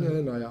 Of,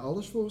 nou ja,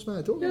 alles volgens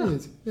mij, toch? Ja.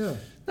 Niet? Ja.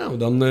 Nou,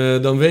 dan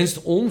dan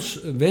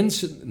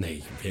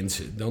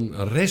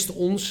rest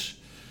ons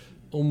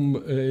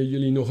om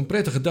jullie nog een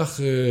prettige dag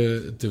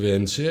te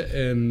wensen.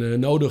 En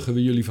nodigen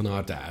we jullie van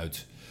harte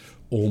uit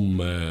om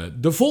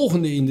de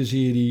volgende in de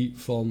serie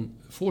van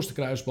voorste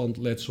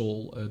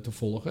kruisbandletsel te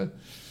volgen.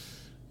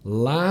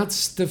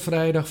 Laatste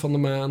vrijdag van de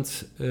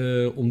maand,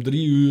 om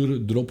 3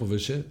 uur droppen we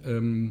ze.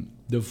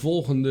 De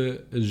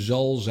volgende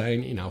zal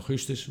zijn in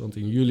augustus, want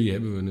in juli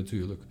hebben we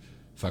natuurlijk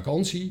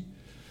vakantie.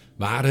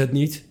 Waar het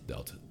niet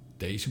dat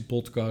deze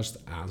podcast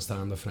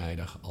aanstaande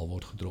vrijdag al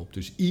wordt gedropt.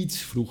 Dus iets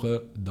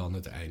vroeger dan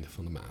het einde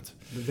van de maand.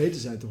 Dat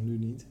weten zij toch nu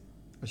niet,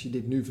 als je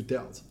dit nu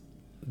vertelt?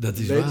 Dat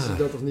is weten waar. Ze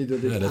dat toch niet?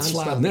 Dat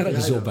slaat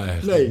nergens op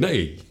eigenlijk.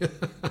 Nee.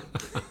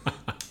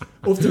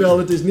 Oftewel,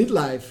 het is niet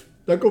live.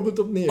 Daar komt het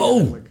op neer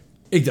eigenlijk.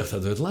 Ik dacht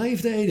dat we het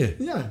live deden.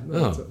 Ja.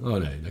 Nee,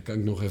 dan kan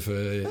ik nog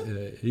even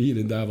hier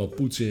en daar wat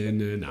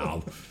poetsen. En,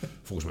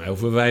 volgens mij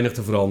hoeven we weinig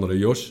te veranderen,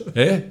 Jos.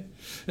 Hè?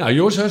 Nou,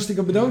 Jos,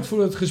 hartstikke bedankt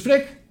voor het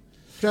gesprek.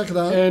 Graag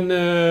gedaan. En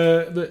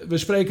we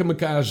spreken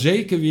elkaar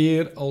zeker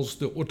weer als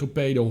de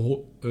orthopeden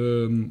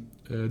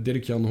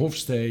Dirk-Jan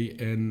Hofstee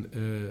en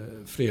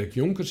Frederik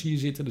Jonkers hier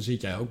zitten. Daar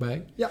zit jij ook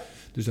bij. Ja.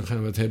 Dus dan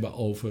gaan we het hebben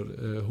over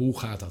hoe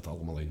gaat dat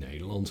allemaal in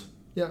Nederland.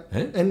 Ja,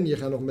 en je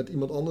gaat nog met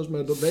iemand anders,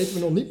 maar dat weten we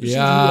nog niet precies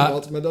hoe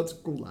wat, maar dat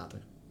komt later.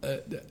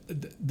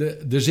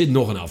 Er zit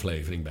nog een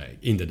aflevering bij,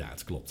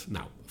 inderdaad, klopt.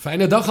 Nou,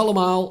 fijne dag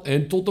allemaal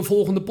en tot de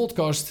volgende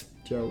podcast.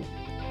 Ciao.